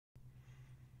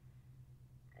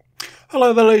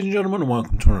Hello there, ladies and gentlemen, and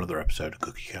welcome to another episode of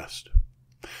CookieCast.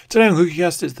 Today on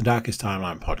CookieCast, it's the Darkest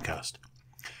Timeline podcast.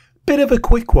 Bit of a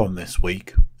quick one this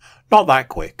week. Not that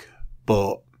quick,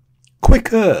 but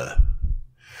quicker.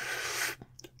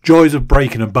 Joys of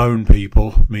breaking a bone,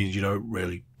 people, means you don't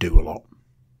really do a lot.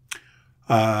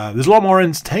 There's a lot more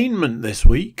entertainment this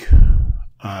week.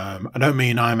 I don't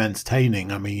mean I'm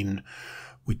entertaining. I mean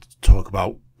we talk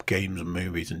about games and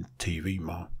movies and TV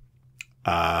more.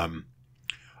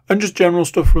 And just general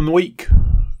stuff from the week.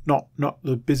 Not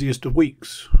the busiest of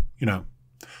weeks,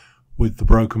 with the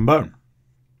broken bone.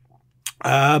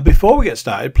 Before we get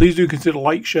started, please do consider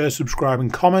like, share, subscribe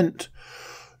and comment.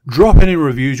 Drop any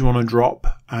reviews you want to drop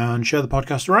and share the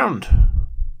podcast around.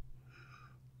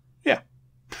 Yeah.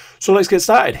 So let's get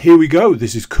started. Here we go.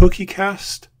 This is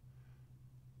CookieCast,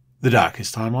 the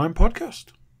Darkest Timeline podcast.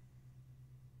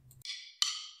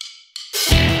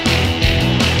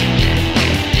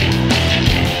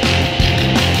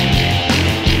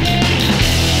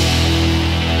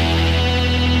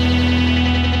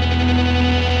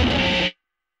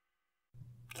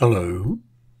 Hello.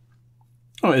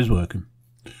 Oh, it is working.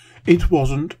 It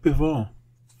wasn't before.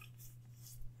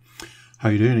 How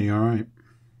you doing? Are you alright?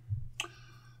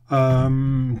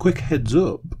 Quick heads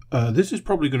up. This is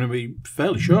probably going to be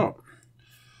fairly short.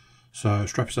 So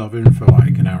strap yourself in for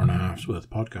like an hour and a half's worth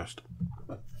of podcast.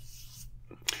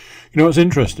 You know what's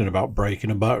interesting about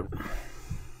breaking a bone?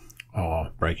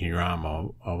 Or breaking your arm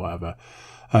or whatever?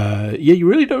 You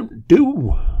really don't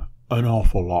do an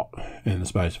awful lot in the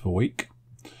space of a week.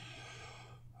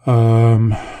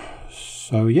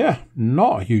 So yeah,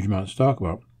 not a huge amount to talk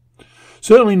about.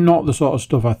 Certainly not the sort of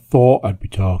stuff I thought I'd be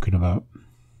talking about.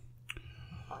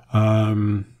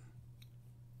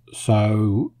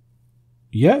 So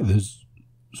yeah, there's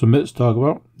some bits to talk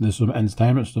about. There's some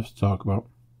entertainment stuff to talk about.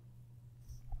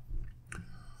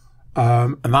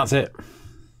 And that's it.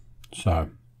 So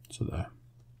there.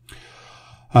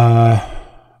 I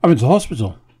went to the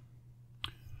hospital.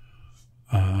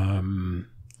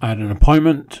 I had an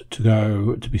appointment to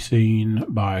go to be seen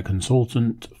by a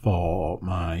consultant for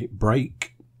my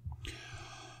break.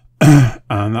 And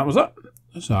that was it.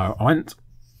 So I went.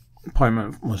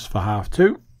 Appointment was for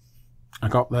 2:30. I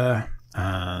got there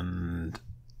and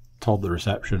told the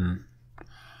reception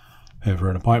over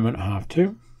an appointment at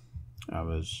 2:30. I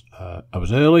was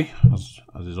early, as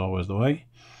is always the way.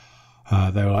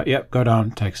 They were like, "Yep, go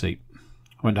down, take a seat."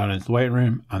 I went down into the waiting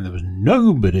room and there was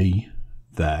nobody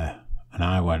there. And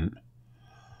I went,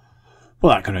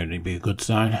 well, that can only be a good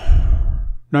sign.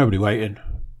 Nobody waiting.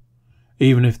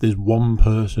 Even if there's one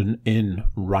person in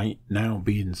right now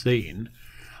being seen,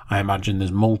 I imagine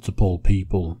there's multiple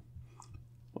people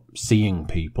seeing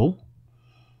people.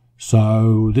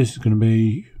 So this is going to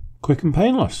be quick and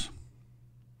painless.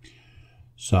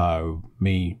 So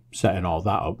me setting all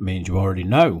that up means you already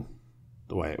know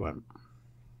the way it went.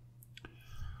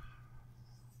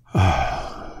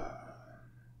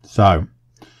 So,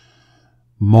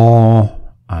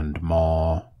 more and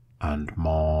more and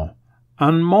more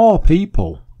and more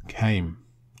people came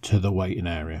to the waiting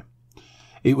area.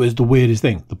 It was the weirdest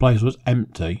thing. The place was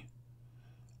empty,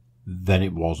 then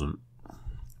it wasn't.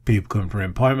 People coming for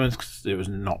appointments because it was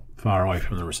not far away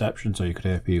from the reception, so you could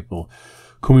hear people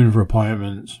coming for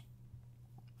appointments.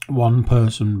 One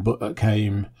person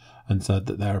came and said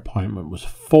that their appointment was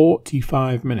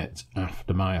 45 minutes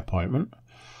after my appointment.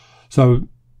 So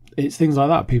it's things like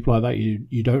that, people like that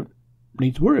you don't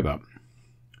need to worry about.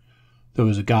 There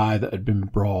was a guy that had been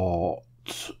brought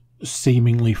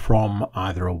seemingly from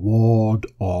either a ward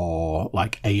or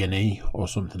like A&E or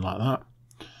something like that.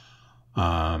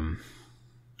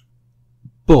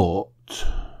 But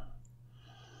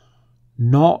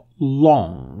not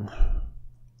long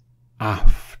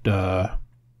after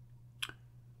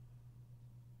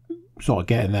sort of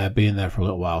getting there, being there for a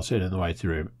little while, sitting in the waiting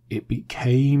room, it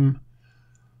became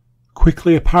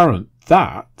quickly apparent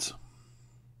that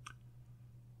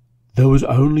there was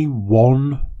only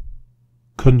one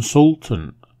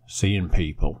consultant seeing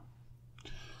people,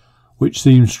 which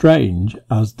seemed strange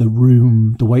as the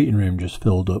waiting room just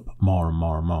filled up more and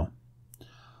more and more.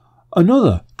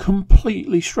 Another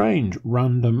completely strange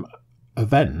random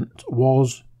event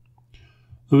was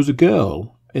there was a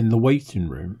girl in the waiting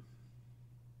room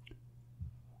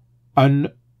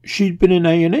and she'd been in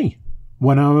A&E.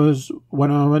 When I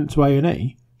went to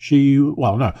A&E,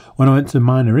 when I went to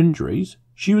minor injuries,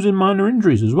 she was in minor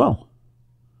injuries as well.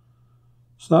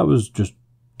 So that was just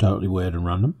totally weird and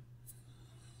random.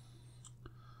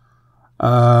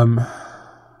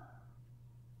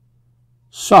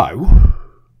 So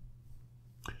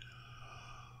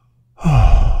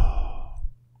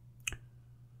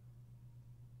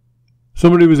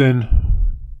somebody was in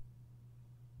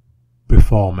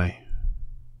before me.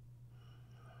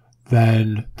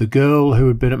 Then the girl who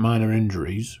had been at minor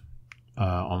injuries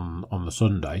on the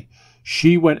Sunday,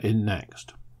 she went in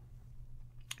next.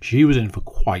 She was in for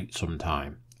quite some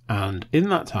time. And in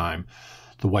that time,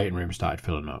 the waiting room started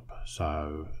filling up.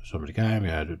 So somebody came, we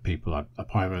had people had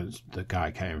appointments. The guy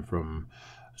came from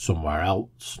somewhere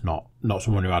else, not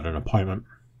someone who had an appointment.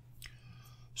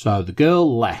 So the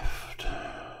girl left.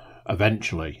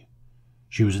 Eventually,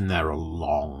 she was in there a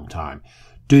long time.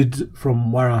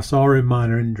 From where I saw her in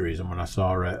minor injuries and when I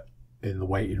saw her in the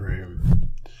waiting room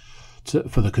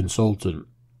for the consultant,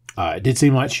 it did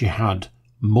seem like she had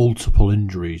multiple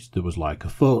injuries. There was like a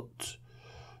foot.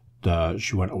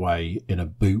 She went away in a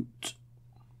boot.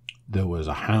 There was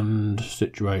a hand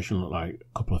situation, looked like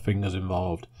a couple of fingers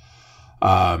involved.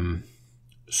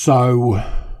 So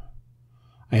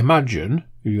I imagine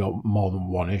you got more than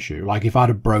one issue. Like if I'd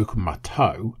have broken my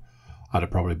toe, I'd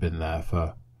have probably been there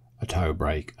for a toe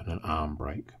break and an arm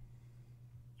break.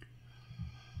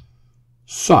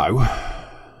 So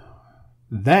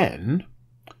then,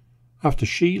 after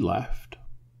she left,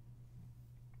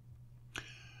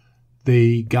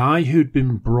 the guy who'd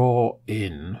been brought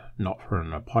in, not for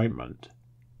an appointment,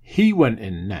 he went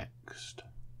in next.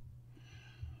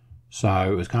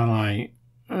 So it was kind of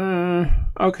like,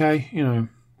 okay,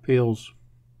 feels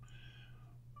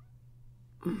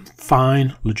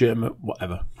fine, legitimate,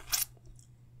 whatever.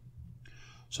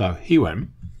 So he went,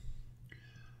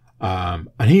 and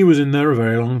he was in there a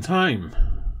very long time.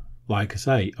 Like I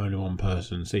say, only one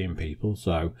person seeing people,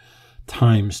 so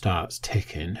time starts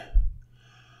ticking.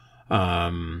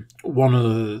 One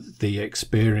of the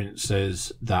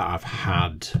experiences that I've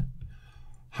had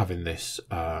having this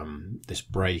this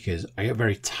break is I get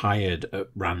very tired at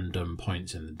random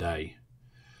points in the day.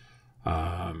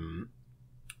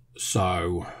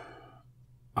 So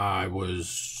I'm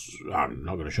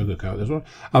not going to sugarcoat this one.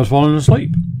 I was falling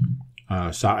asleep.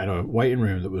 Sat in a waiting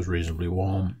room that was reasonably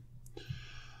warm.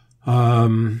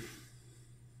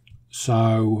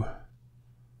 So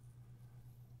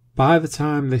by the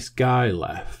time this guy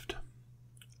left,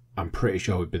 I'm pretty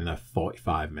sure we'd been there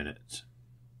 45 minutes.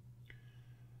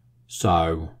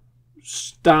 So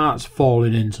starts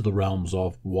falling into the realms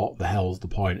of what the hell's the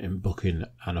point in booking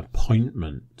an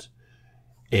appointment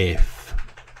if,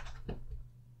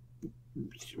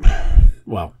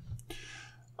 well,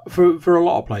 for a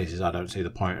lot of places I don't see the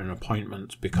point in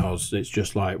appointments because it's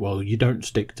just like, well, you don't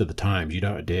stick to the times, you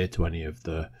don't adhere to any of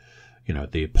the,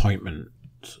 the appointment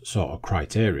sort of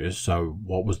criteria, so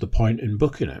what was the point in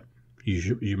booking it?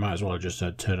 You might as well have just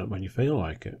said turn up when you feel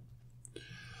like it.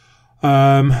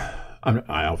 I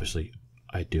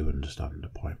do understand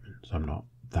appointments. I'm not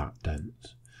that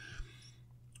dense.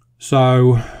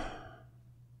 So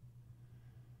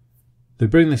they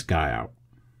bring this guy out.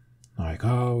 Like,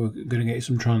 oh, we're going to get you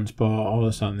some transport, all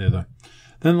this and the other.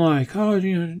 Then like, oh, do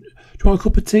you want a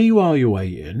cup of tea while you're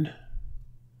waiting?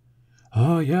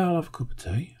 Oh, yeah, I'll have a cup of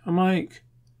tea. I'm like,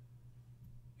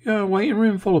 yeah, waiting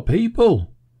room full of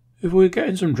people. If we're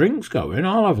getting some drinks going,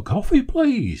 I'll have a coffee,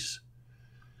 please.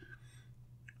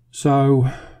 So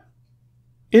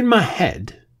in my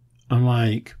head, I'm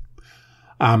like,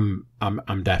 I'm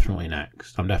definitely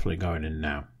next. I'm definitely going in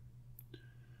now.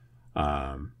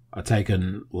 I'd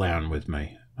taken Leanne with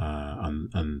me,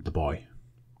 and the boy.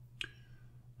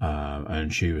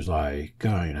 And she was like,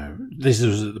 oh, this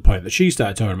was at the point that she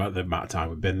started talking about the amount of time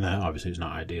we've been there. Obviously, it's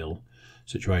not ideal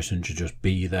situation to just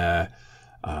be there.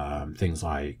 Things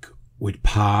like we'd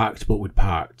parked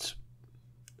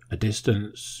a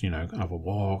distance, have a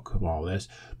walk, all this,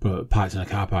 but parked in a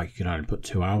car park, you can only put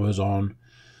 2 hours on,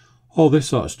 all this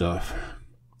sort of stuff.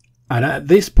 And at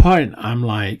this point, I'm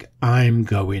like, I'm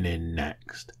going in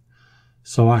next.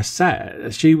 So I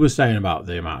said, she was saying about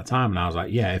the amount of time, and I was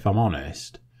like, yeah, if I'm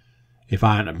honest, if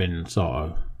I hadn't been sort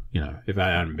of, if I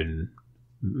hadn't been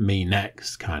me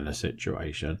next kind of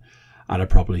situation, I'd have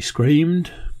probably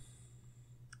screamed.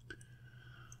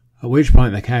 At which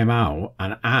point they came out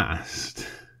and asked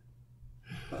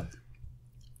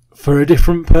for a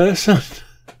different person.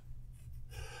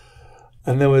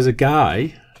 And there was a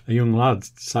guy, a young lad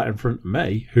sat in front of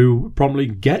me, who promptly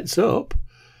gets up,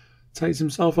 takes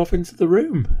himself off into the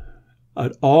room.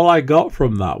 And all I got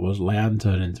from that was Leanne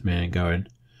turning to me and going,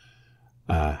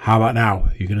 how about now?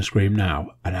 Are you going to scream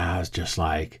now? And I was just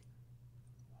like,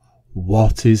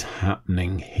 what is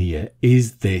happening here?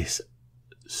 Is this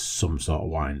some sort of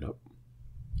wind up?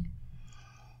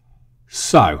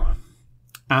 So,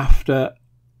 after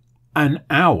an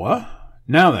hour,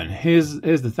 now then, here's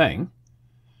the thing.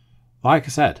 Like I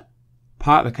said,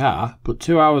 park the car, put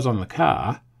 2 hours on the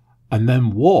car, and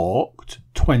then walked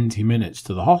 20 minutes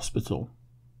to the hospital.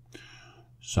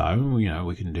 So, you know,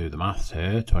 we can do the maths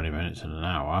here, 20 minutes in an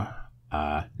hour.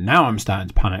 Now I'm starting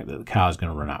to panic that the car's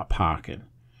going to run out of parking.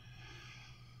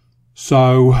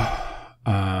 So,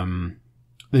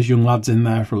 this young lad's in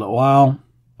there for a little while.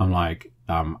 I'm like,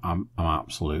 I'm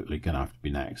absolutely going to have to be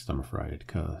next, I'm afraid,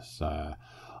 because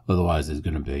otherwise there's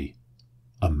going to be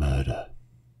a murder.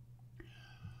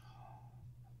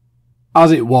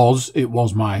 As it was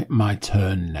my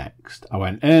turn next. I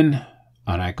went in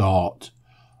and I got,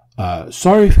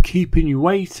 sorry for keeping you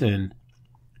waiting.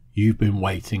 You've been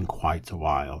waiting quite a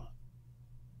while.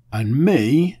 And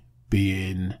me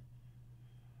being,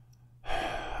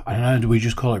 I don't know, do we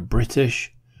just call it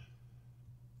British?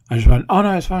 I just went, oh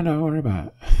no, it's fine, don't worry about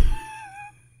it.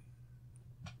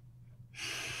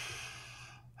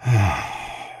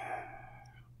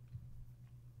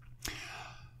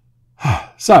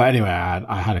 So anyway,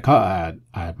 I had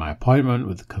my appointment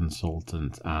with the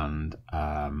consultant, and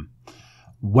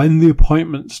when the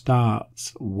appointment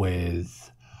starts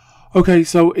with, okay,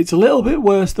 so it's a little bit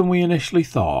worse than we initially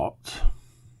thought,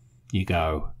 you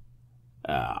go,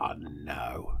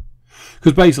 no.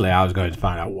 Because basically I was going to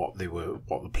find out what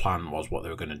the plan was, what they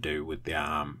were going to do with the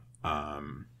arm.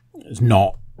 It's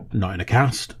not in a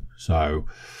cast. So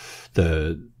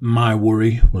my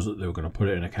worry was that they were going to put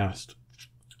it in a cast.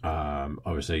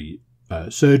 Obviously,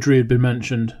 surgery had been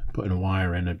mentioned, putting a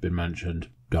wire in had been mentioned.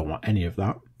 Don't want any of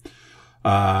that.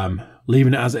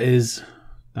 Leaving it as it is,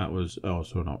 that was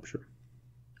also an option.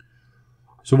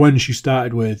 So when she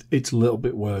started with, it's a little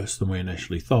bit worse than we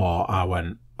initially thought, I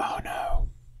went, oh no.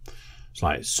 It's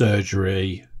like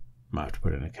surgery, might have to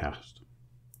put in a cast.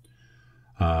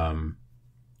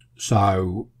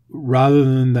 So rather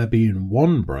than there being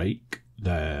one break,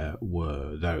 there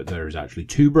is actually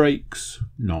 2 breaks.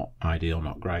 Not ideal,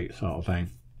 not great sort of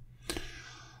thing.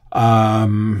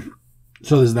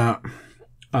 So there's that.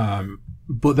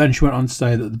 But then she went on to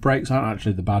say that the breaks aren't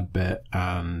actually the bad bit,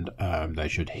 and they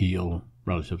should heal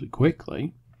relatively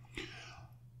quickly.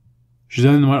 She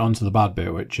then went on to the bad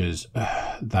bit, which is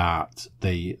that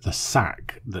the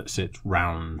sac that sits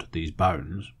round these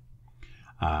bones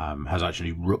has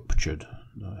actually ruptured.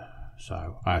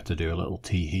 So I have to do a little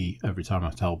tee-hee every time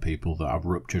I tell people that I've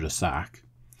ruptured a sac.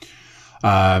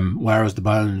 Whereas the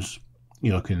bones,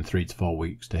 you're looking 3 to 4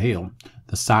 weeks to heal.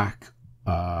 The sac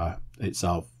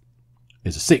itself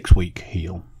is a 6-week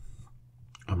heal.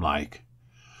 I'm like,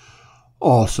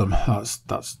 awesome.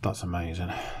 That's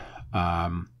amazing.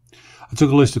 I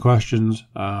took a list of questions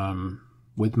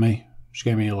with me. She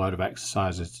gave me a load of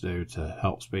exercises to do to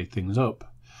help speed things up.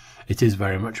 It is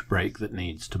very much a break that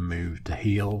needs to move to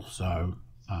heal, so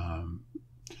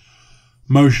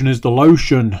motion is the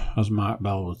lotion, as Mark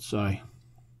Bell would say.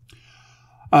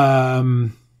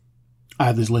 I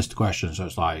had this list of questions, so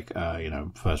it's like,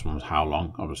 first one was how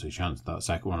long? Obviously she answered that.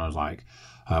 Second one I was like,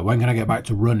 when can I get back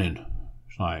to running?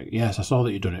 She's like, yes, I saw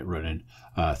that you've done it running.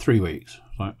 3 weeks. I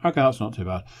was like, okay, that's not too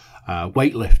bad.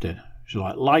 Weightlifting. She's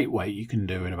like, lightweight you can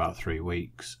do in about 3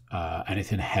 weeks.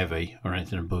 Anything heavy or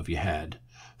anything above your head,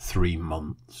 3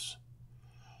 months.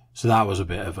 So that was a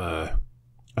bit of a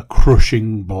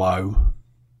crushing blow.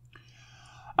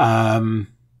 I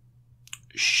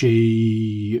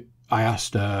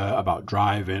asked her about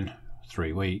driving,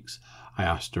 3 weeks. I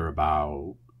asked her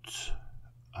about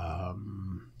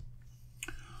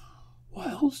what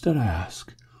else did I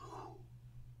ask?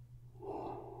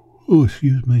 Oh,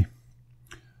 excuse me.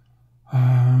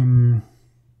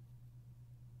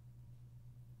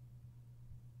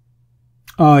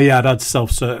 Oh yeah, I'd had to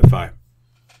self-certify.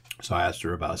 So I asked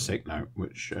her about a sick note,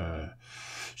 which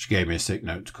she gave me a sick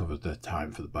note to cover the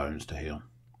time for the bones to heal.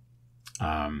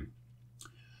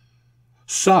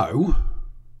 So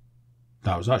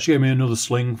that was that. She gave me another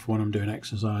sling for when I'm doing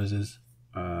exercises.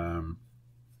 And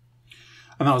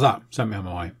that was that. Sent me on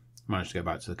my way. Managed to get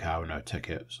back to the car with no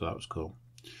ticket, so that was cool.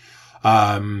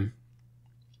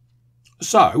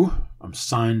 So I'm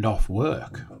signed off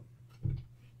work.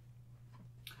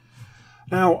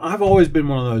 Now, I've always been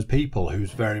one of those people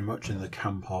who's very much in the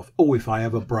camp of, oh, if I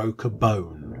ever broke a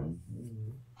bone.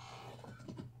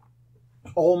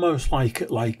 Almost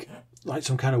like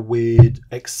some kind of weird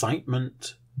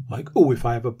excitement. Like, oh, if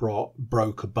I ever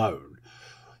broke a bone,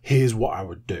 here's what I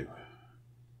would do.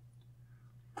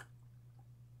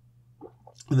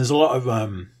 And there's a lot of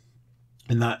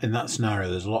in that scenario.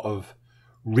 There's a lot of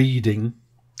reading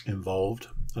involved.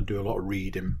 I do a lot of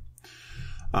reading.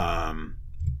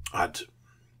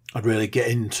 I'd really get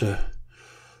into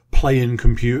playing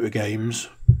computer games.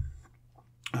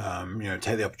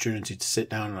 Take the opportunity to sit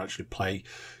down and actually play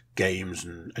games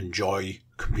and enjoy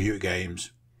computer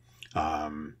games.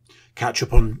 catch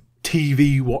up on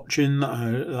TV watching that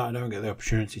I don't get the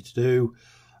opportunity to do,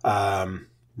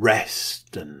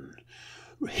 rest and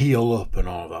heal up and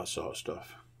all that sort of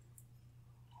stuff.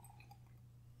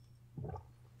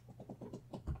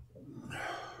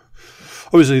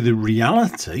 Obviously, the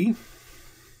reality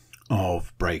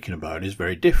of breaking a bone is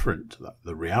very different to that.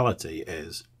 The reality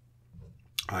is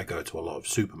I go to a lot of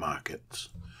supermarkets.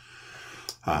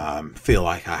 Feel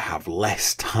like I have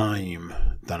less time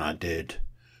than I did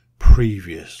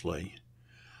previously.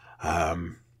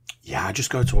 I just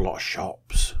go to a lot of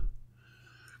shops.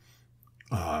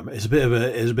 It's a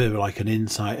bit of like an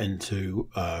insight into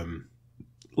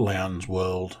Leanne's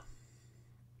world,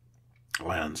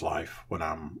 Leanne's life when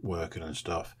I'm working and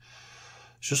stuff.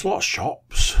 It's just a lot of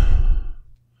shops.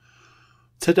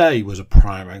 Today was a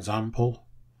prime example.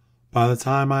 By the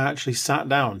time I actually sat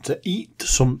down to eat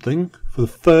something for the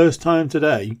first time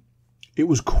today, it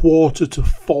was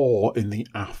 3:45 in the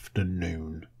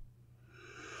afternoon.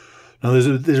 Now,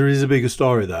 there is a bigger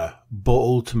story there, but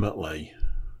ultimately,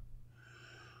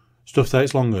 stuff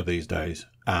takes longer these days,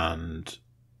 and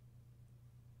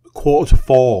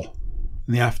 3:45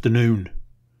 in the afternoon.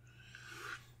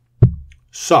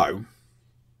 So,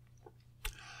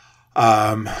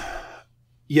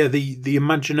 the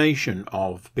imagination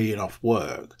of being off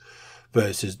work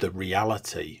versus the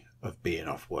reality of being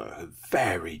off work are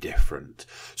very different.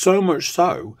 So much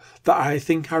so that I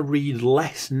think I read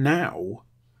less now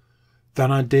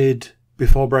than I did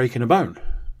before breaking a bone.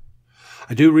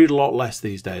 I do read a lot less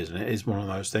these days, and it is one of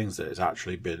those things that has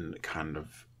actually been kind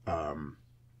of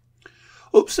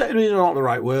upsetting me. Is not the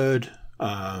right word, but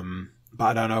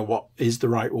I don't know what is the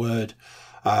right word.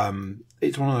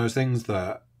 It's one of those things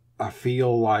that I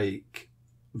feel like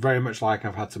very much like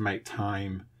I've had to make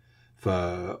time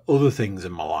for other things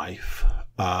in my life.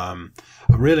 I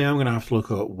really am going to have to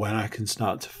look at when I can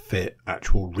start to fit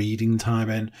actual reading time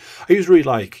in. I used to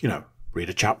read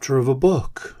a chapter of a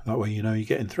book. That way, you're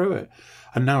getting through it.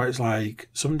 And now it's like,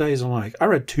 some days I'm like, I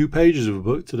read 2 pages of a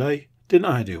book today. Didn't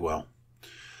I do well?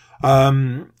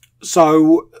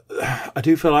 So I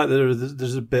do feel like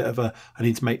there's a bit of I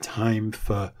need to make time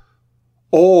for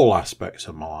all aspects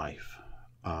of my life.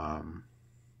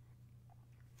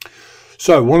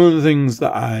 So one of the things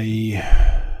that I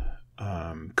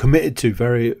committed to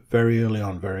very, very early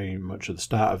on, very much at the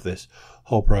start of this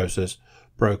whole process,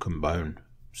 broken bone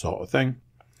sort of thing,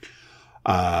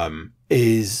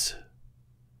 is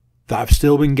that I've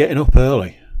still been getting up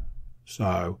early.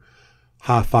 So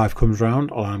 5:30 comes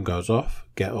round, alarm goes off,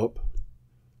 get up,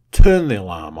 turn the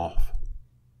alarm off,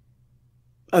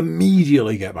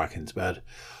 immediately get back into bed.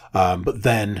 But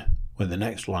then when the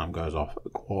next alarm goes off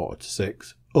at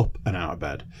 5:45, up and out of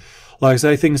bed. Like I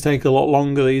say, things take a lot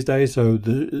longer these days, so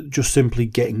just simply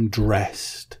getting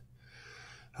dressed,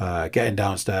 getting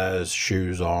downstairs,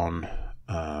 shoes on,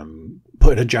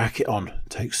 putting a jacket on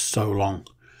takes so long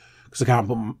because I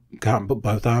can't put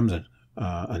both arms in,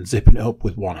 and zipping it up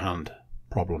with one hand,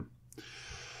 problem.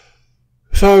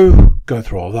 So go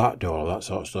through all that, do all that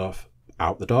sort of stuff,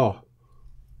 out the door.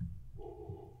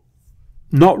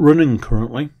 Not running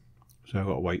currently, so I've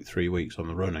got to wait 3 weeks on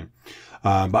the running.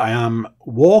 But I am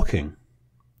walking.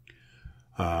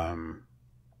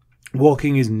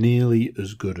 Walking is nearly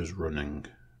as good as running.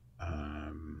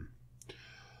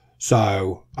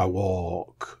 So I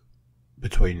walk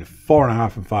between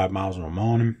 4.5 and 5 miles in the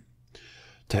morning.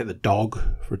 Take the dog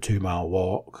for a 2-mile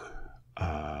walk.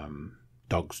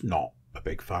 Dog's not a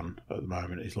big fan at the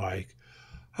moment. He's like,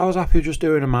 I was happy just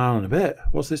doing 1 mile and a bit.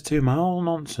 What's this 2 mile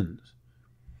nonsense?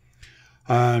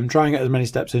 Try and get as many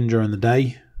steps in during the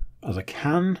day as I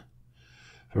can.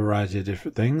 A variety of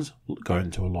different things.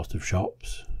 Going to a lot of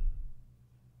shops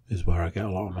is where I get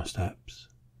a lot of my steps.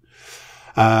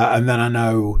 And then I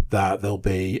know that there'll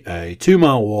be a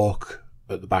 2-mile walk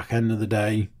at the back end of the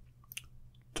day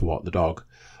to walk the dog.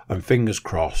 And fingers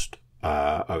crossed,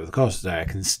 over the course of the day, I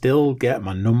can still get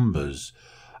my numbers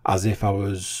as if I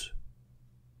was,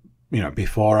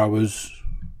 before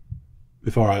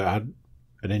I had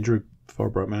an injury, before I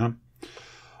broke my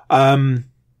arm.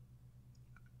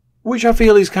 Which I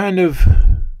feel is kind of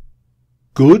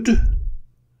good.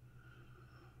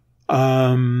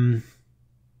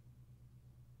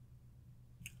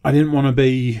 I didn't want to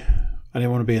be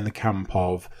in the camp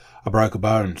of I broke a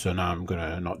bone, so now I'm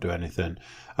gonna not do anything.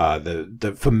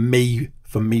 For me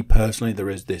personally, there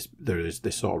is this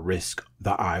sort of risk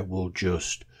that I will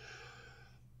just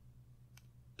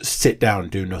sit down,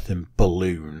 do nothing,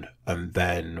 balloon, and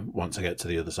then once I get to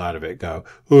the other side of it, go,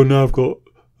 oh, now I've got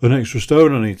an extra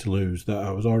stone I need to lose that I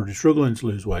was already struggling to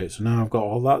lose weight, so now I've got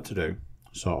all that to do,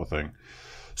 sort of thing.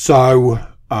 So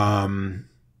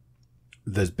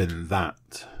there's been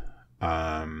that.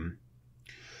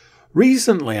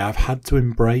 Recently, I've had to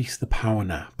embrace the power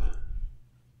nap.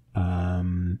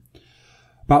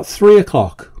 About 3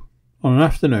 o'clock on an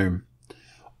afternoon,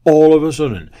 all of a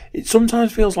sudden, it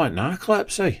sometimes feels like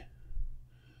narcolepsy.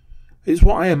 It's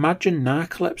what I imagine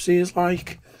narcolepsy is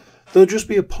like. There'll just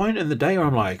be a point in the day where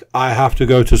I'm like, I have to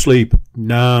go to sleep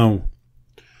now.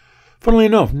 Funnily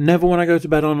enough, never when I go to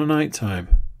bed on a night time.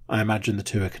 I imagine the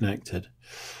two are connected.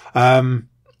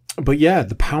 But yeah,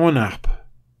 the power nap.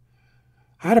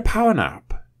 I had a power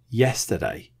nap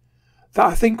yesterday that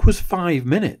I think was 5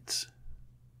 minutes.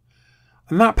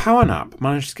 And that power nap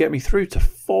managed to get me through to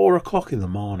 4 o'clock in the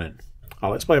morning.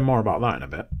 I'll explain more about that in a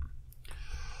bit.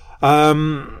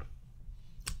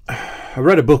 I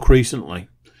read a book recently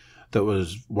that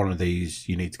was one of these,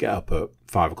 you need to get up at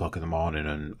 5 o'clock in the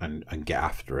morning and get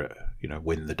after it. You know,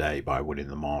 win the day by winning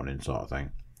the morning sort of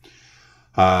thing.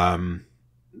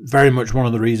 Very much one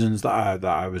of the reasons that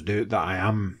I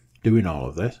am doing all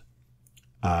of this.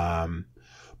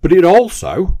 But it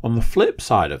also, on the flip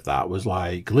side of that, was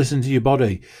like, listen to your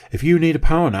body. If you need a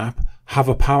power nap, have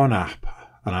a power nap.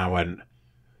 And I went,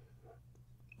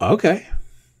 okay.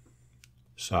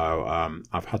 So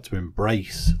I've had to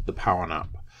embrace the power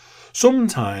nap.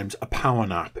 Sometimes a power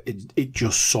nap, it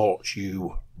just sorts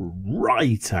you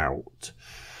right out.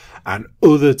 And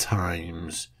other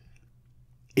times,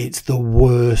 it's the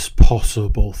worst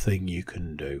possible thing you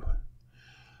can do.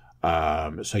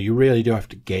 So you really do have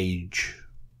to gauge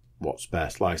what's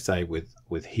best. Like I say,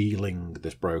 with healing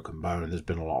this broken bone, there's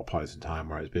been a lot of points in time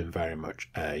where it's been very much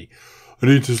I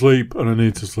need to sleep and I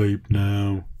need to sleep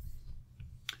now.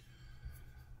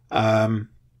 One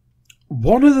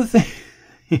of the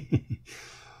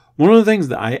things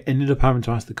that I ended up having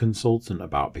to ask the consultant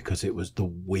about, because it was the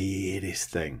weirdest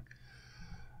thing,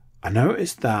 I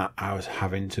noticed that I was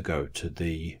having to go to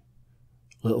the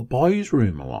little boys'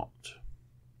 room a lot.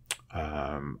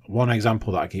 One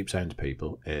example that I keep saying to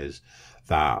people is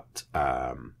that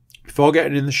before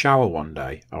getting in the shower one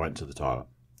day, I went to the toilet.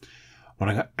 When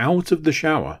I got out of the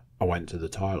shower, I went to the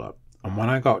toilet. And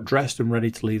when I got dressed and ready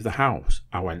to leave the house,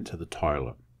 I went to the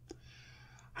toilet.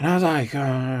 And I was like,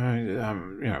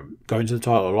 going to the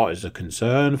toilet a lot is a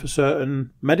concern for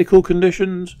certain medical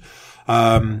conditions.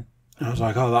 And I was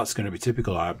like, oh, that's going to be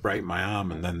typical. I break my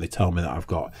arm and then they tell me that I've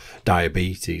got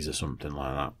diabetes or something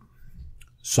like that.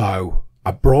 So I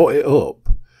brought it up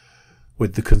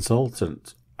with the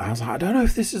consultant. I was like, I don't know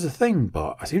if this is a thing,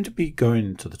 but I seem to be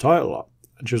going to the toilet a lot.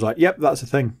 And she was like, yep, that's a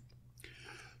thing.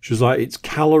 She was like, it's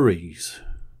calories.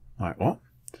 I'm like, what?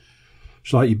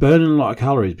 She's like, you're burning a lot of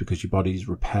calories because your body's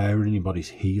repairing, your body's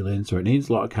healing. So it needs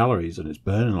a lot of calories and it's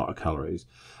burning a lot of calories.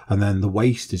 And then the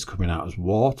waste is coming out as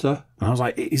water. And I was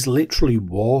like, it is literally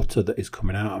water that is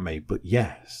coming out of me. But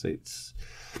yes, it's...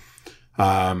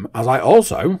 I was like,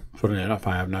 also, funnily enough,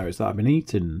 I have noticed that I've been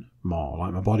eating more.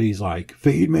 Like, my body's like,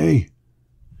 feed me.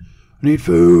 I need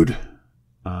food.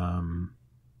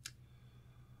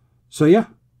 So, yeah.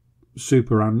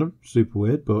 Super random, super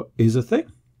weird, but is a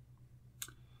thing.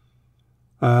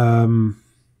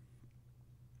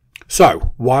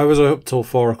 So, why was I up till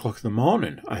 4 o'clock in the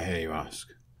morning, I hear you ask?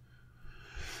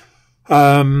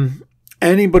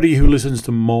 Anybody who listens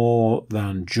to more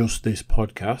than just this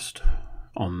podcast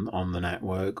on the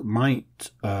network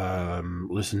might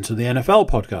listen to the NFL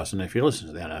podcast. And if you listen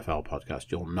to the NFL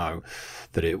podcast, you'll know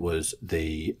that it was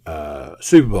the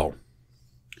Super Bowl.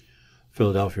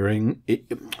 Philadelphia,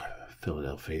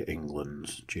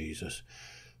 England, Jesus.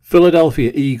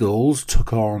 Philadelphia Eagles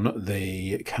took on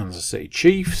the Kansas City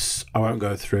Chiefs. I won't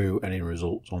go through any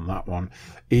results on that one,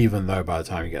 even though by the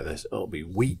time you get this, it'll be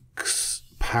weeks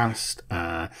past.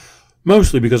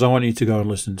 Mostly because I want you to go and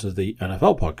listen to the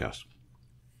NFL podcast.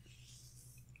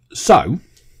 So,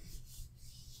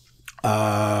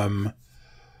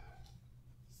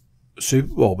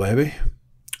 Super Bowl, baby.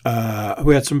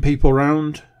 We had some people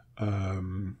around.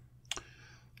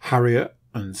 Harriet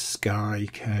and Sky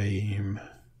came.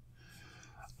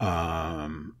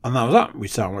 And that was that. We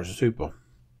sat and watched the Super Bowl.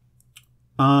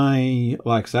 I,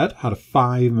 like I said, had a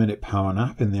 5-minute power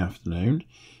nap in the afternoon,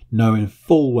 knowing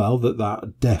full well that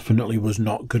that definitely was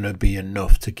not going to be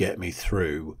enough to get me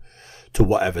through to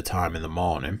whatever time in the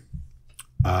morning.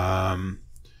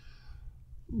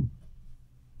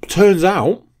 Turns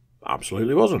out,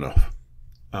 absolutely was enough.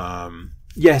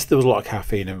 Yes, there was a lot of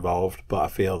caffeine involved, but I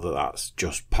feel that that's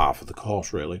just part of the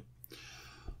course, really.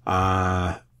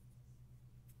 I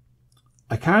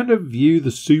kind of view the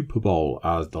Super Bowl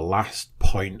as the last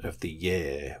point of the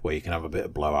year where you can have a bit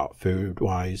of blowout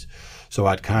food-wise. So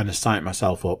I'd kind of psych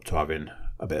myself up to having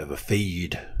a bit of a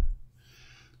feed,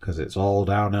 because it's all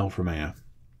downhill from here.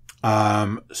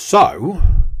 Takeaway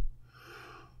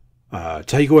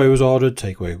was ordered.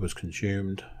 Takeaway was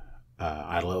consumed.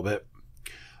 I had a little bit.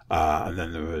 And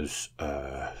then there was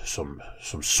some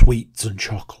sweets and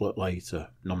chocolate later.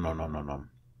 Nom, nom, nom, nom, nom.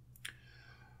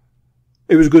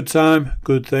 It was a good time,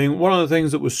 good thing. One of the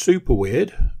things that was super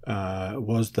weird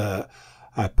was that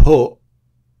I put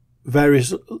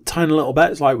various tiny little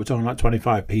bets, like we're talking like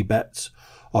 25p bets,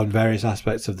 on various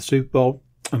aspects of the Super Bowl.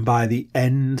 And by the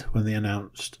end, when they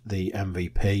announced the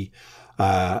MVP,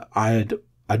 I'd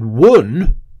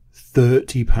won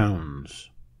 £30.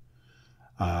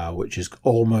 Which is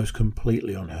almost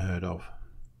completely unheard of.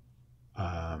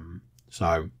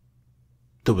 So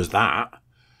there was that.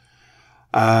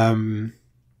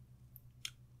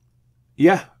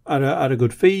 Yeah, I had a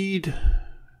good feed. It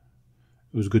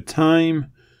was a good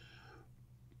time.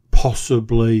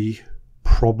 Possibly,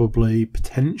 probably,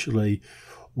 potentially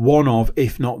one of,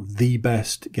 if not the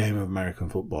best game of American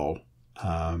football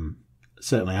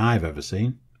certainly I've ever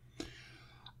seen.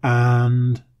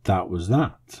 And that was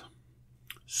that.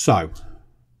 So,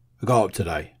 I got up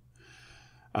today,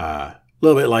 a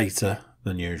little bit later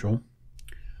than usual,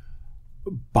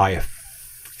 by a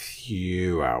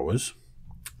few hours,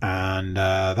 and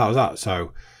that was that.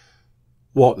 So,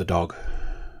 walked the dog,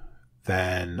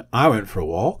 then I went for a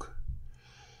walk,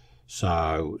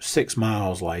 so 6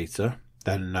 miles later,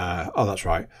 then, oh that's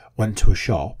right, went to a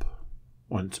shop,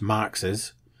 went to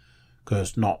Marx's,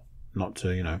 because not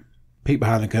to, peek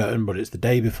behind the curtain, but it's the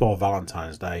day before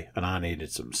Valentine's Day and I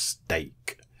needed some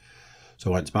steak. So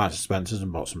I went to Marks & Spencer's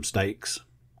and bought some steaks.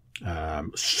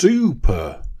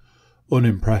 Super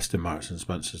unimpressed in Marks &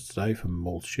 Spencer's today for a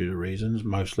multitude of reasons.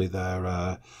 Mostly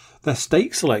their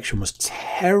steak selection was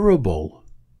terrible.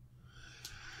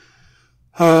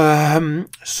 So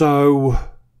went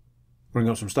and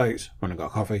got some steaks, went and got a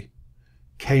coffee,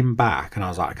 came back and I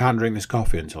was like, I can't drink this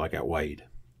coffee until I get weighed.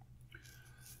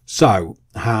 So,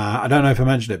 I don't know if I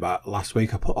mentioned it, but last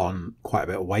week I put on quite a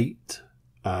bit of weight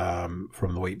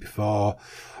from the week before.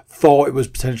 Thought it was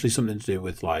potentially something to do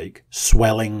with like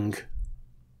swelling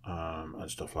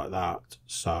and stuff like that.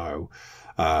 So,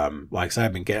 like I say,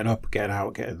 I've been getting up, getting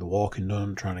out, getting the walking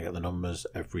done, trying to get the numbers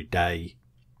every day.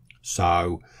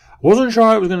 So, I wasn't sure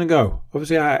how it was going to go.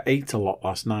 Obviously, I ate a lot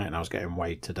last night and I was getting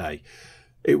weighed today.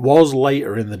 It was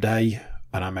later in the day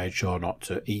and I made sure not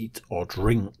to eat or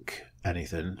drink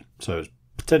anything, so it's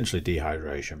potentially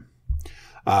dehydration.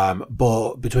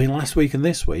 But between last week and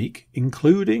this week,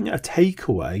 including a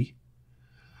takeaway,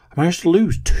 I managed to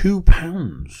lose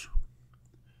 £2.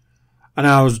 And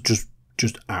I was just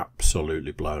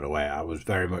absolutely blown away. I was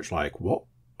very much like, what?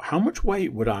 How much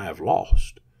weight would I have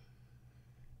lost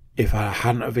if I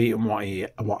hadn't have eaten what I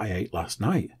ate last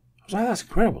night? I was like, that's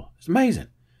incredible. It's amazing.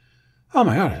 Oh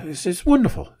my God, it's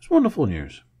wonderful. It's wonderful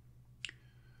news.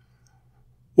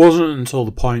 Wasn't until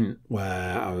the point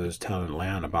where I was telling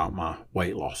Leanne about my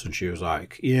weight loss and she was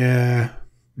like, yeah,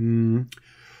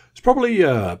 it's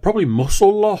probably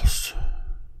muscle loss.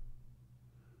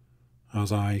 I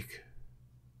was like,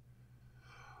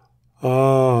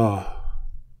 oh,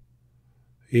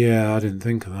 yeah, I didn't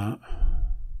think of that.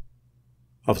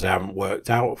 Obviously, I haven't worked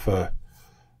out for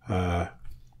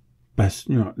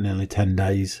nearly 10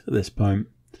 days at this point.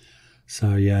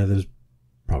 So, yeah, there's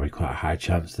probably quite a high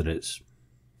chance that it's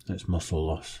muscle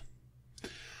loss.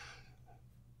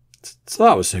 So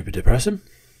that was super depressing.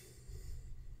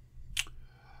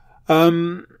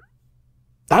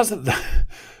 That's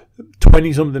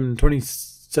 27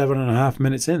 and a half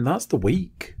minutes in. That's the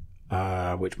week,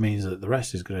 which means that the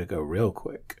rest is going to go real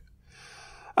quick.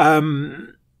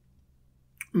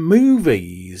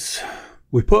 Movies.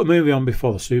 We put a movie on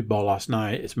before the Super Bowl last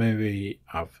night. It's a movie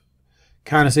I've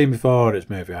kind of seen before. It's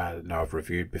a movie I know I've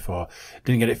reviewed before.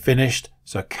 Didn't get it finished,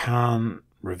 so I can't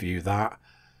review that.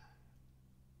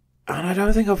 And I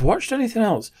don't think I've watched anything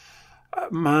else.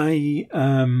 My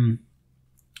time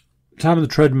on the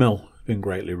treadmill has been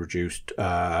greatly reduced,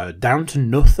 down to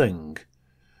nothing,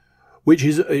 which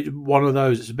is one of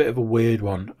those. It's a bit of a weird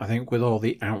one. I think with all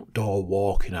the outdoor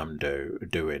walking I'm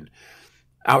doing,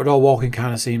 outdoor walking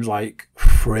kind of seems like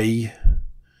free.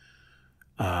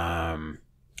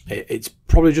 It's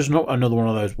probably just not another one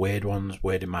of those weird ones,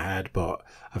 weird in my head, but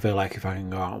I feel like if I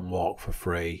can go out and walk for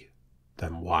free,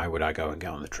 then why would I go and get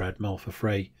on the treadmill for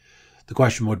free? The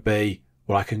question would be,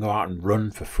 well, I can go out and run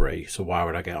for free, so why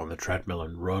would I get on the treadmill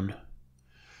and run?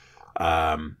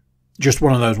 Just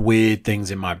one of those weird things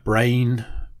in my brain,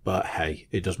 but hey,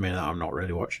 it does mean that I'm not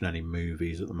really watching any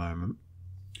movies at the moment.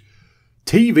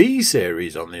 TV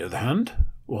series, on the other hand,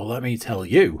 well, let me tell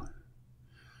you,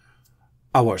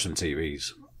 I watch some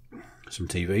TVs.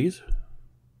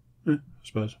 I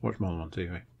suppose. Watch more than one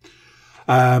TV.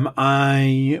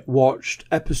 I watched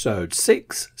episode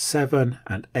 6, 7,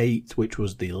 and 8, which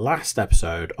was the last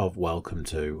episode of Welcome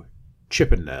to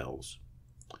Chippendales.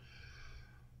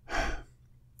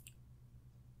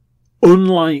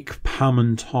 Unlike Pam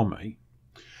and Tommy,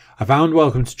 I found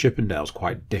Welcome to Chippendales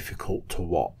quite difficult to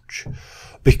watch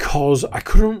because I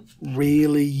couldn't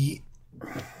really...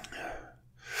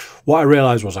 What I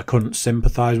realised was I couldn't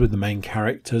sympathise with the main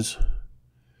characters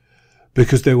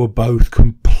because they were both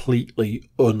completely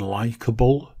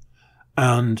unlikable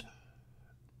and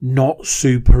not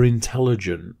super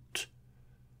intelligent.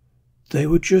 They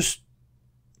were just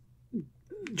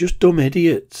dumb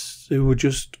idiots. They were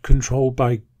just controlled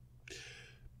by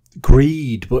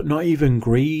greed, but not even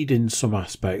greed in some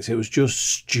aspects. It was just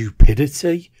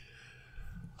stupidity.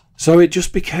 So it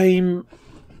just became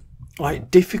like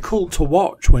difficult to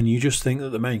watch when you just think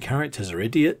that the main characters are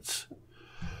idiots.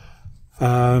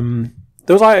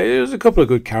 There was a couple of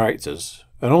good characters,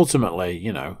 and ultimately,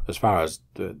 you know, as far as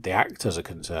the actors are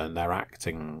concerned, their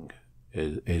acting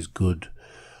is good.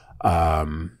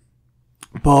 But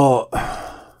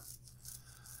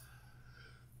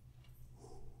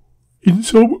in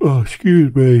some,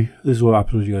 excuse me, this is what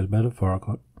happens when you go to bed at 4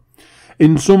 o'clock.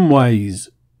 In some ways,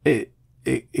 it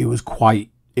was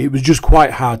just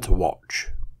quite hard to watch.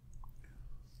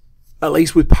 At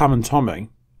least with Pam and Tommy.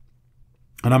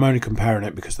 And I'm only comparing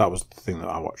it because that was the thing that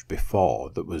I watched before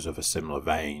that was of a similar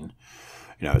vein.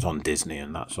 You know, it's on Disney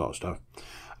and that sort of stuff.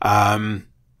 At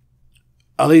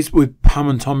least with Pam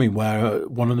and Tommy, where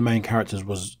one of the main characters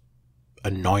was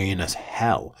annoying as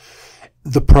hell,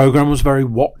 the program was very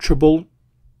watchable.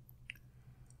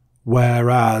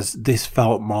 Whereas this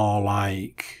felt more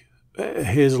like,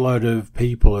 here's a load of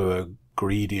people who are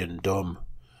greedy and dumb.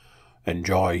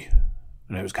 Enjoy.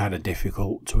 And it was kind of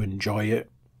difficult to enjoy it.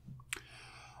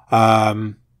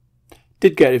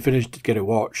 Did get it finished, did get it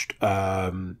watched.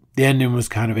 The ending was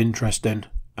kind of interesting.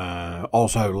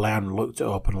 Also, Lan looked it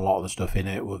up, and a lot of the stuff in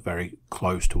it was very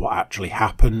close to what actually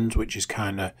happened, which is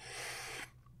kind of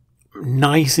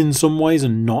nice in some ways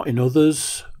and not in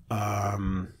others.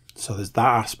 So there's that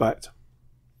aspect.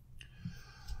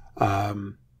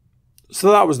 So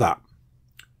that was that.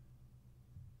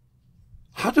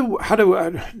 Had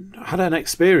an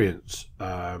experience.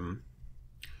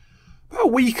 About a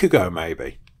week ago,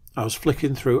 maybe, I was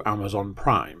flicking through Amazon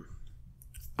Prime,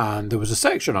 and there was a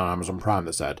section on Amazon Prime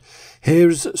that said,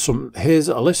 "Here's a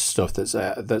list of stuff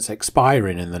that's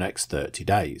expiring in the next 30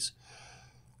 days."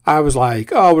 I was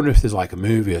like, "Oh, I wonder if there's like a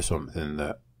movie or something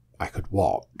that I could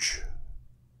watch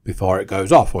before it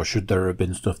goes off, or should there have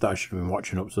been stuff that I should have been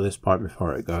watching up to this point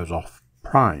before it goes off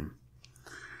Prime?"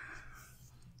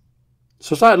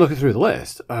 So I started looking through the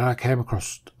list, and I came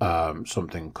across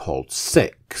something called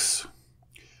 6.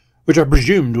 Which I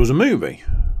presumed was a movie.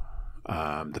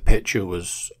 The picture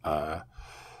was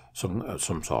some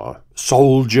sort of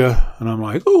soldier, and I'm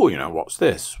like, oh, you know, what's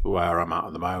this? Where I'm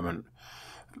at the moment,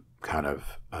 kind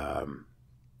of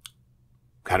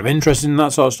interested in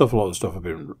that sort of stuff. A lot of the stuff I've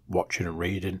been watching and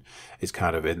reading is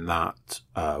kind of in that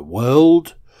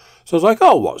world. So I was like,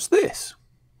 oh, what's this?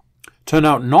 Turned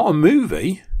out not a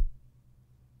movie,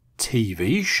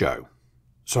 TV show.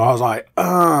 So I was like,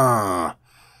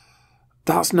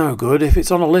 that's no good. If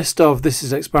it's on a list of this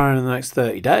is expiring in the next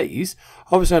 30 days,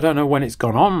 obviously I don't know when it's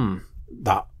gone on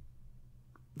that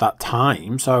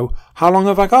time, so how long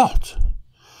have I got?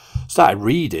 Started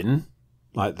reading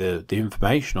like the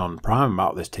information on Prime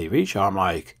about this TV show. I'm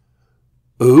like,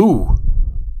 ooh,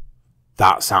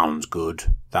 that sounds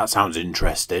good. That sounds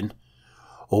interesting.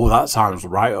 Oh, that sounds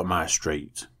right up my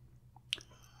street.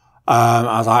 I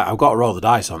was like, I've got to roll the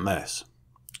dice on this.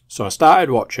 So I started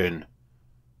watching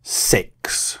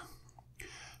 6.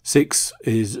 6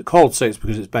 is called 6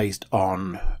 because it's based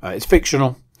on, it's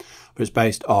fictional, but it's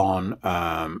based on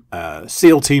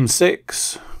SEAL Team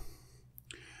 6.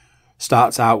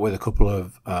 Starts out with a couple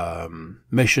of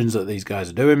missions that these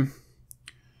guys are doing.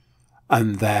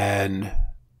 And then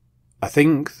I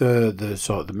think the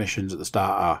sort of the missions at the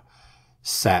start are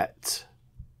set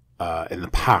in the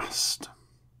past,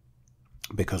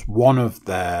 because one of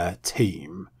their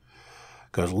team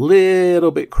goes a little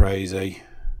bit crazy,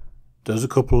 does a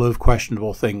couple of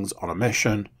questionable things on a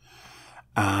mission,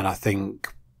 and I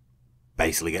think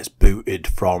basically gets booted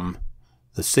from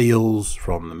the SEALs,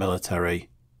 from the military,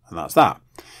 and that's that.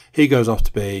 He goes off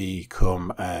to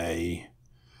become a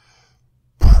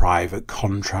private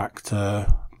contractor,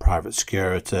 private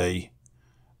security,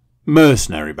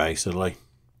 mercenary basically,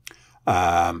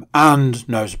 and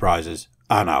no surprises,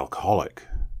 an alcoholic.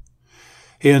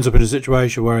 He ends up in a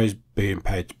situation where he's being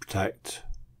paid to protect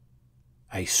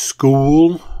a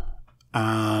school,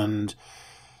 and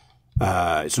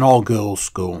it's an all-girls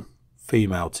school,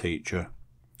 female teacher.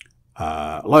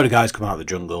 A load of guys come out of the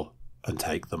jungle and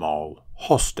take them all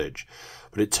hostage.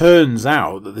 But it turns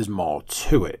out that there's more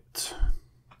to it.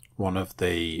 One of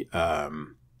the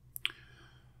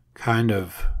kind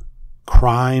of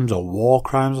crimes, or war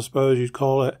crimes, I suppose you'd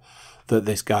call it, that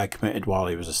this guy committed while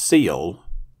he was a SEAL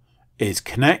is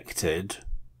connected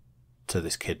to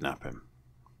this kidnapping.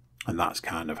 And that's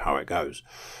kind of how it goes.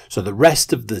 So the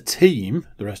rest of the team,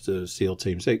 the rest of SEAL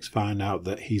Team 6, find out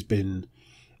that he's been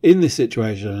in this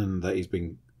situation, that he's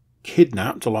been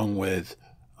kidnapped along with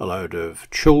a load of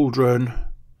children,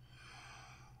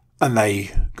 and they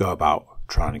go about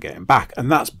trying to get him back.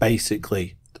 And that's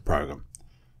basically the program.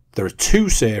 There are 2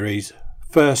 series.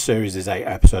 First series is 8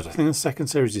 episodes. I think the second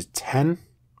series is 10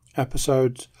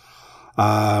 episodes.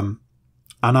 And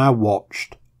I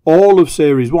watched all of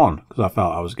series 1 because I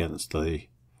felt I was against the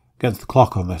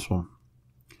clock on this one.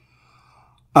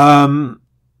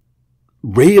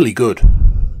 Really good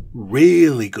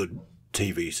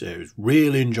TV series,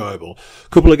 really enjoyable. A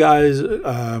couple of guys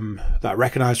that I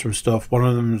recognise from stuff. One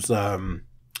of them's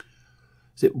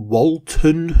is it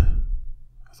Walton?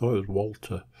 I thought it was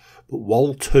Walter, but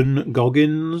Walton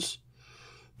Goggins.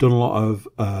 Done a lot of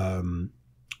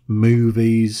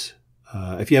movies.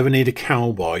 If you ever need a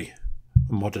cowboy,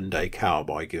 a modern day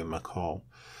cowboy, give him a call.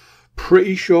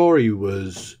 Pretty sure he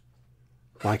was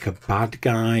like a bad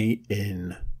guy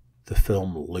in the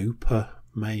film Looper,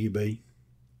 maybe.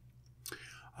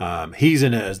 He's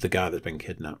in it as the guy that's been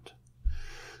kidnapped.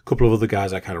 A couple of other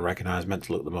guys I kind of recognise, meant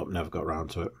to look them up, never got around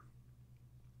to it.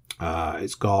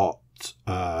 It's got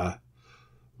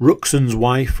Ruxin's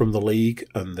wife from The League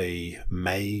and the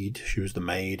maid. She was the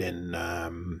maid in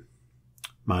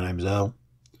My Name's Earl.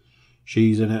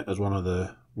 She's in it as one of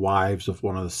the wives of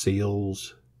one of the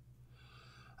SEALs.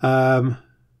 Couple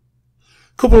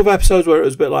of episodes where it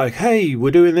was a bit like, hey,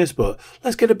 we're doing this, but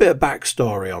let's get a bit of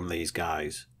backstory on these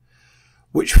guys,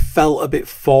 which felt a bit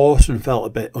forced and felt a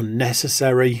bit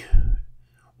unnecessary.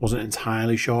 Wasn't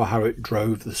entirely sure how it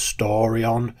drove the story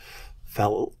on.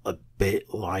 Felt a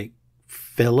bit like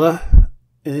filler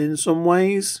in some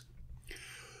ways.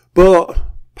 But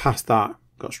past that,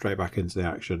 got straight back into the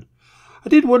action. I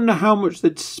did wonder how much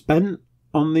they'd spent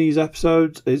on these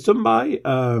episodes. It's done by,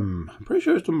 I'm pretty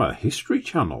sure it's done by the History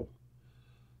Channel.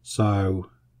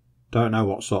 So, don't know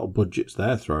what sort of budgets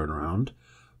they're throwing around.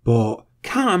 But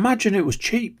can't imagine it was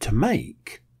cheap to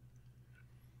make.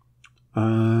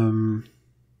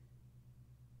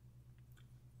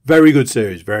 Very good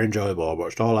series, very enjoyable. I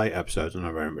watched all 8 episodes and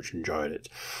I very much enjoyed it.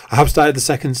 I have started the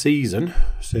second season,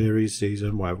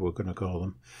 season, whatever we're going to call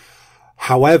them.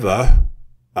 However,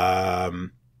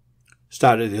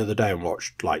 started the other day and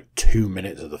watched like 2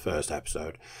 minutes of the first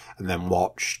episode, and then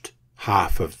watched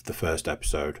half of the first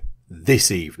episode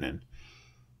this evening.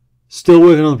 Still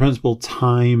working on the principle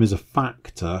time is a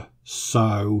factor,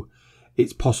 so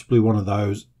it's possibly one of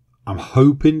those. I'm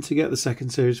hoping to get the second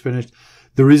series finished.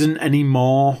 There isn't any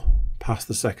more past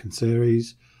the second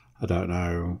series. I don't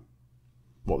know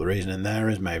what the reason in there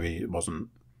is. Maybe it wasn't.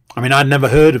 I mean, I'd never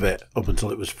heard of it up until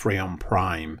it was free on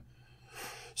Prime.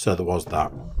 So there was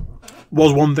that.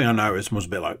 Was one thing I noticed was a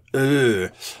bit like,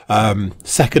 ugh.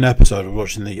 Second episode, I was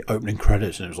watching the opening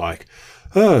credits and it was like,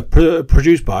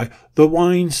 produced by the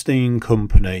Weinstein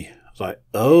Company. I was like,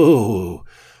 oh.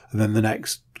 And then the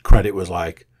next credit was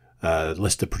like,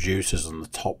 list of producers, and the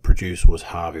top producer was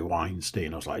Harvey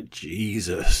Weinstein. I was like,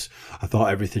 Jesus. I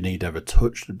thought everything he'd ever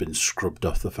touched had been scrubbed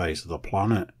off the face of the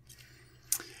planet.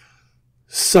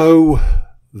 So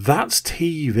that's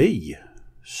TV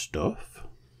stuff.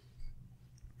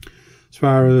 As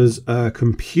far as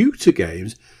computer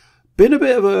games, been a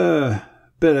bit of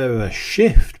a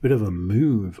shift, bit of a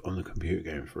move on the computer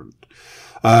game front.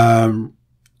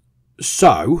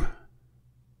 So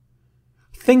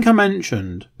I think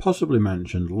I possibly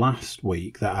mentioned last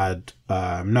week that I'd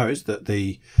noticed that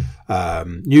the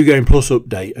New Game Plus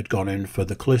update had gone in for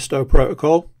the Callisto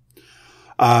Protocol.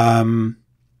 I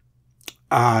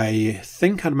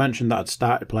think I'd mentioned that I'd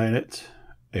started playing it.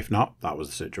 If not, that was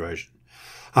the situation.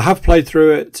 I have played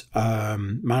through it,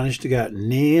 managed to get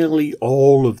nearly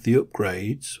all of the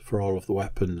upgrades for all of the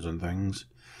weapons and things,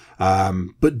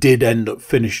 but did end up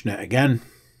finishing it again.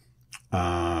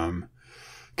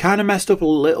 Kind of messed up a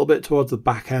little bit towards the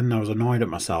back end. I was annoyed at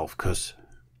myself because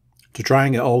to try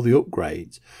and get all the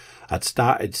upgrades, I'd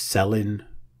started selling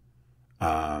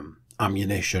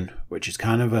ammunition, which is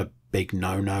kind of a big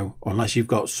no-no. Unless you've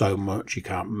got so much you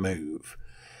can't move.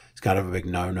 It's kind of a big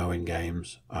no-no in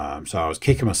games. So I was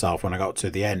kicking myself when I got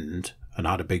to the end and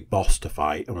had a big boss to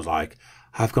fight and was like,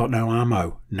 I've got no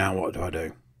ammo. Now what do I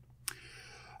do?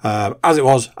 As it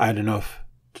was, I had enough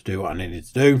to do what I needed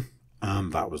to do,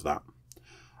 and that was that.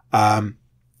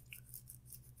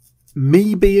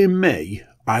 Me being me,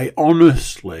 I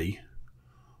honestly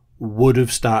would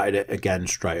have started it again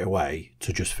straight away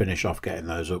to just finish off getting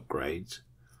those upgrades.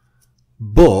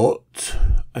 But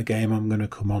a game I'm going to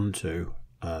come on to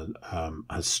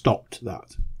has stopped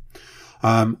that.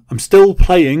 I'm still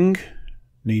playing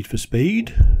Need for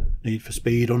Speed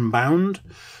Unbound.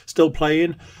 Still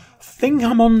playing. I think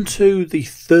I'm on to the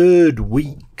 3rd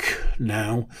week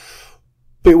now.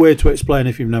 Bit weird to explain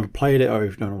if you've never played it or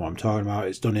if you don't know what I'm talking about.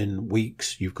 It's done in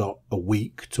weeks. You've got a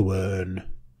week to earn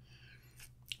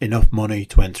enough money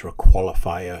to enter a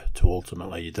qualifier to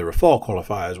ultimately, there are 4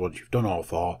 qualifiers. Once you've done all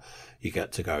 4, you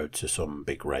get to go to some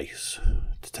big race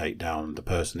to take down the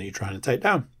person that you're trying to take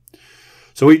down.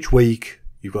 So each week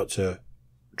you've got to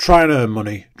try and earn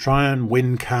money, try and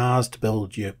win cars to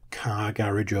build your car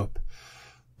garage up,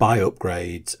 buy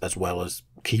upgrades, as well as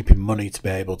keeping money to be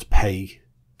able to pay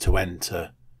to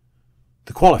enter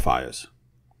the qualifiers.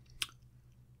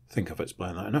 I think I've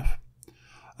explained that enough.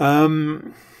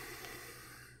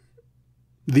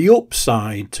 The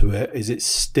upside to it is it's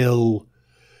still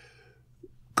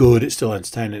good, it's still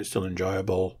entertaining, it's still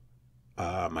enjoyable.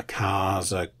 My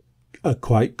cars are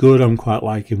quite good. I'm quite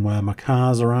liking where my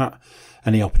cars are at.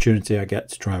 Any opportunity I get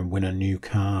to try and win a new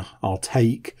car, I'll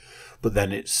take. But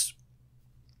then it's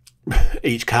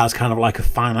each car's kind of like a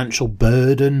financial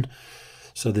burden.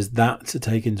 So there's that to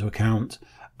take into account.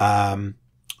 On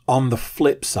the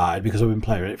flip side, because I've been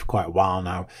playing it for quite a while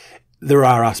now, there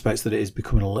are aspects that it is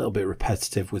becoming a little bit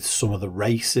repetitive with some of the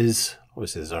races.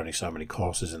 Obviously, there's only so many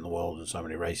courses in the world and so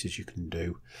many races you can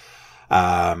do.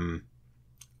 But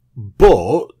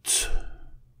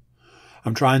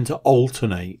I'm trying to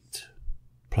alternate.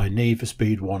 Play Need for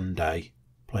Speed one day,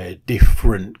 play a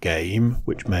different game,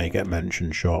 which may get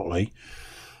mentioned shortly,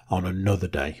 on another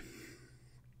day.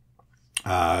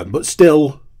 But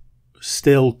still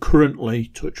currently,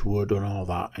 touch wood and all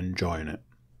that, enjoying it.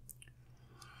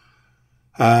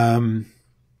 I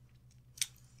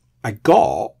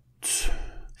got, it's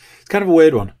kind of a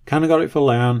weird one. Kind of got it for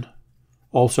Leanne,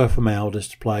 also for my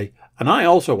eldest to play, and I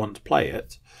also want to play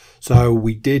it. So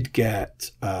we did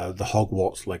get the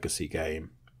Hogwarts Legacy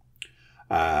game.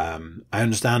 I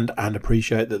understand and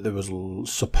appreciate that there was a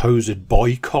supposed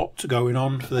boycott going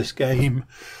on for this game,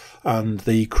 and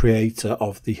the creator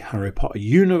of the Harry Potter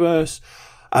universe,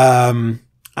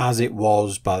 as it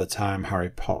was by the time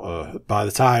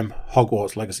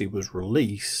Hogwarts Legacy was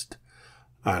released,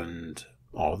 and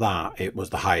all that, it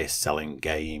was the highest selling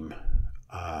game.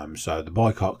 So the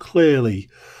boycott clearly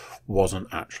wasn't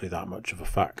actually that much of a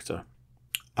factor.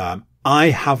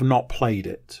 I have not played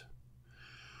it.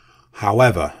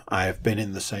 However, I have been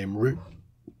in the same room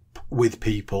with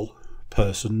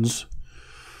persons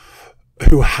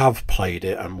who have played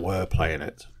it and were playing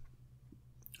it.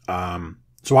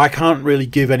 So I can't really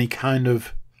give any kind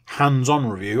of hands-on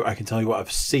review. I can tell you what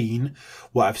I've seen.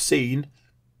 What I've seen,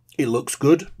 it looks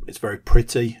good. It's very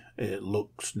pretty. It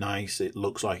looks nice. It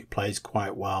looks like it plays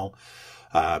quite well.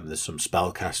 There's some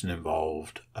spell casting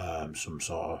involved. Some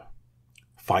sort of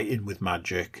fighting with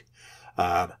magic.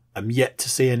 I'm yet to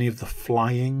see any of the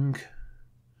flying.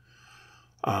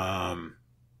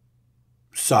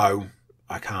 So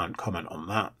I can't comment on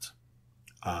that.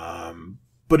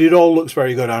 But it all looks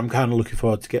very good. I'm kind of looking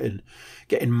forward to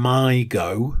getting my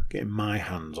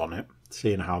hands on it,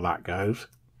 seeing how that goes.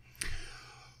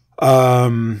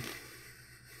 What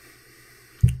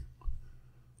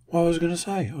was I going to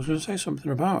say? I was going to say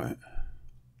something about it.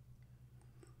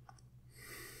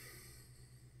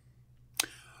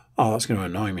 Oh, that's going to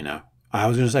annoy me now. I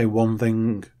was going to say one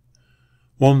thing.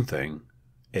 One thing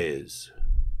is...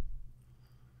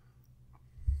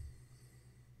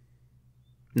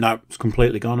 No, it's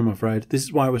completely gone, I'm afraid. This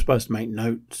is why we're supposed to make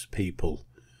notes, people.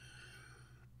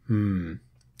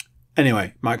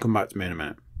 Anyway, might come back to me in a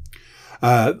minute.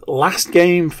 Last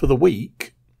game for the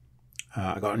week.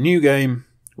 I got a new game,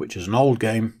 which is an old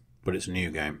game, but it's a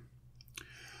new game.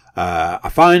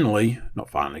 Not finally,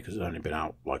 because it's only been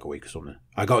out like a week or something.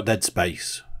 I got Dead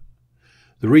Space.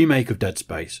 The remake of Dead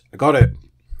Space. I got it.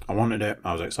 I wanted it.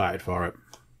 I was excited for it.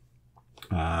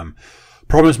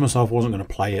 Promised myself I wasn't going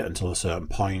to play it until a certain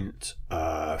point.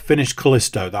 Finished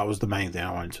Callisto. That was the main thing.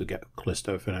 I wanted to get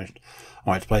Callisto finished. I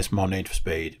wanted to play some more Need for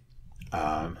Speed.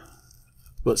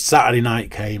 But Saturday night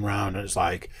came round and it's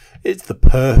like, it's the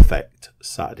perfect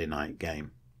Saturday night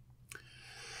game.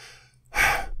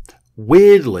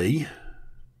 Weirdly,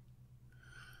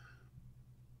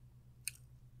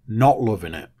 not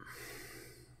loving it.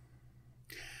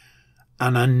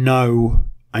 And I know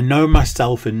I know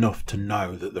myself enough to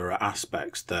know that there are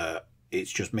aspects that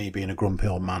it's just me being a grumpy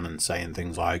old man and saying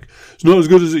things like, it's not as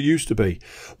good as it used to be.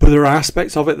 But there are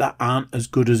aspects of it that aren't as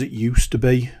good as it used to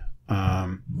be.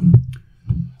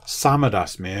 Sam had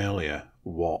asked me earlier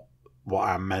what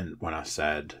I meant when I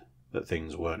said that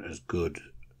things weren't as good.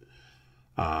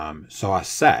 So I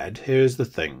said, here's the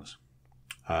things.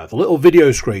 The little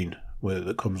video screen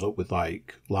that comes up with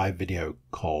like live video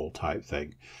call type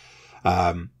thing.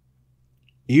 It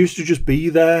used to just be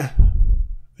there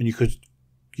and you could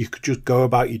just go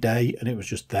about your day and it was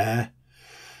just there.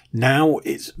 Now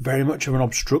it's very much of an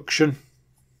obstruction,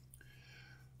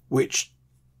 which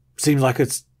seems like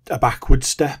it's a backward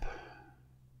step.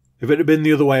 If it had been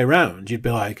the other way around, you'd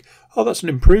be like, oh, that's an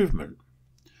improvement.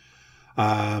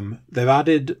 They've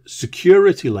added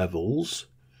security levels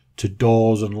to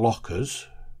doors and lockers.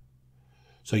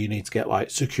 So you need to get like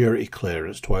security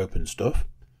clearance to open stuff.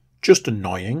 Just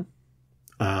annoying.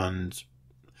 And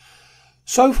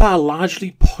so far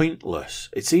largely pointless.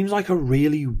 It seems like a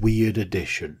really weird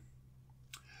addition.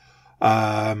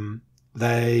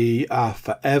 They are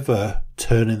forever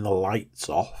turning the lights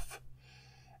off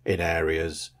in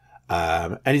areas.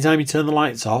 Anytime you turn the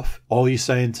lights off, all you're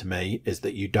saying to me is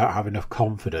that you don't have enough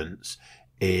confidence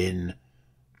in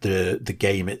the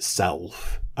game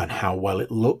itself and how well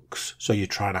it looks. So you're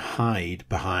trying to hide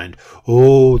behind,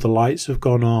 oh, the lights have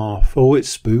gone off. Oh, it's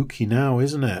spooky now,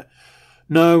 isn't it?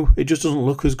 No, it just doesn't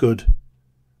look as good.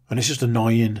 And it's just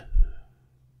annoying.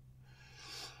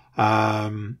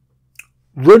 Running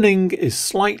is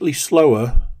slightly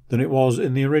slower than it was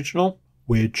in the original.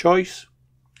 Weird choice.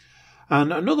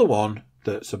 And another one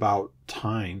that's about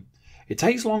time. It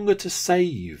takes longer to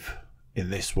save in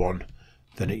this one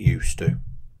than it used to.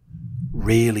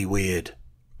 Really weird.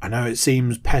 I know it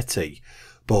seems petty,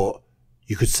 but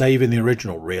you could save in the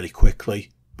original really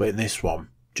quickly. But in this one,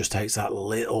 just takes that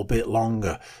little bit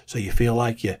longer. So you feel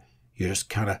like you're just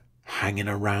kind of hanging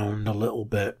around a little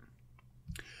bit.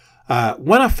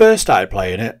 When I first started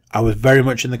playing it, I was very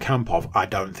much in the camp of, I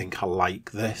don't think I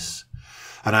like this.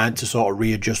 And I had to sort of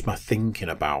readjust my thinking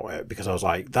about it because I was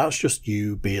like, that's just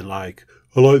you being like,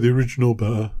 I like the original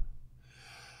better.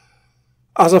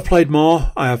 As I've played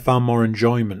more, I have found more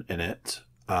enjoyment in it.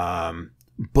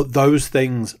 But those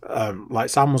things, like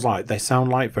Sam was like, they sound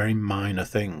like very minor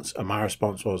things. And my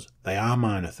response was, they are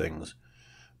minor things.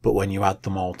 But when you add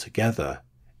them all together,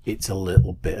 it's a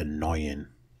little bit annoying.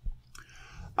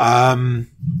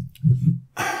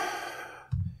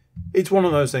 It's one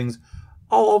of those things.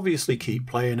 I'll obviously keep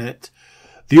playing it.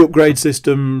 The upgrade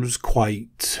system's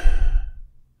quite...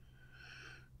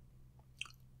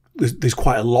 There's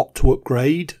quite a lot to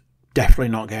upgrade. Definitely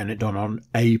not getting it done on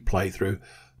a playthrough.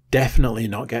 Definitely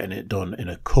not getting it done in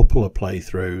a couple of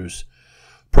playthroughs.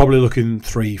 Probably looking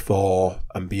 3, 4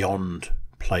 and beyond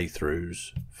playthroughs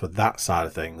for that side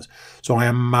of things. So I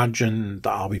imagine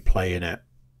that I'll be playing it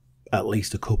at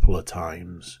least a couple of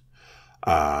times.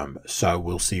 So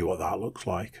we'll see what that looks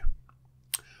like.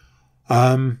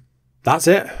 That's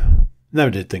it.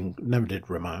 Never did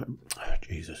remember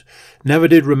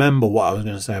what I was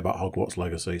going to say about Hogwarts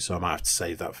Legacy, so I might have to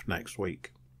save that for next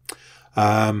week.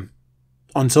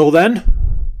 Until then,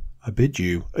 I bid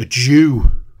you adieu.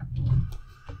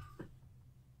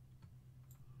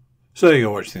 So there you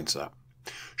go, what do you think of that?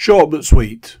 Short but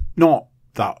sweet. Not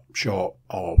that short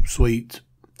or sweet.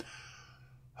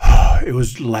 It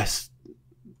was less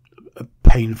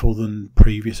painful than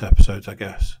previous episodes, I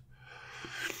guess.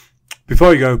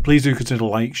 Before you go, please do consider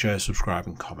like, share, subscribe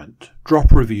and comment.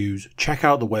 Drop reviews. Check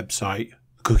out the website,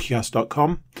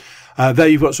 cookiecast.com. There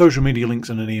you've got social media links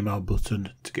and an email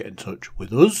button to get in touch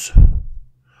with us.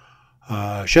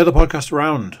 Share the podcast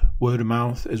around. Word of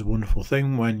mouth is a wonderful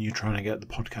thing when you're trying to get the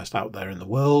podcast out there in the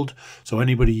world. So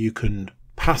anybody you can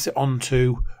pass it on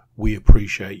to, we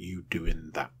appreciate you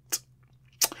doing that.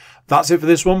 That's it for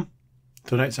this one.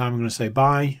 Till next time, I'm going to say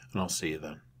bye, and I'll see you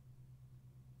then.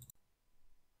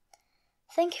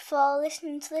 Thank you for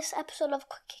listening to this episode of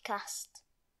CookieCast.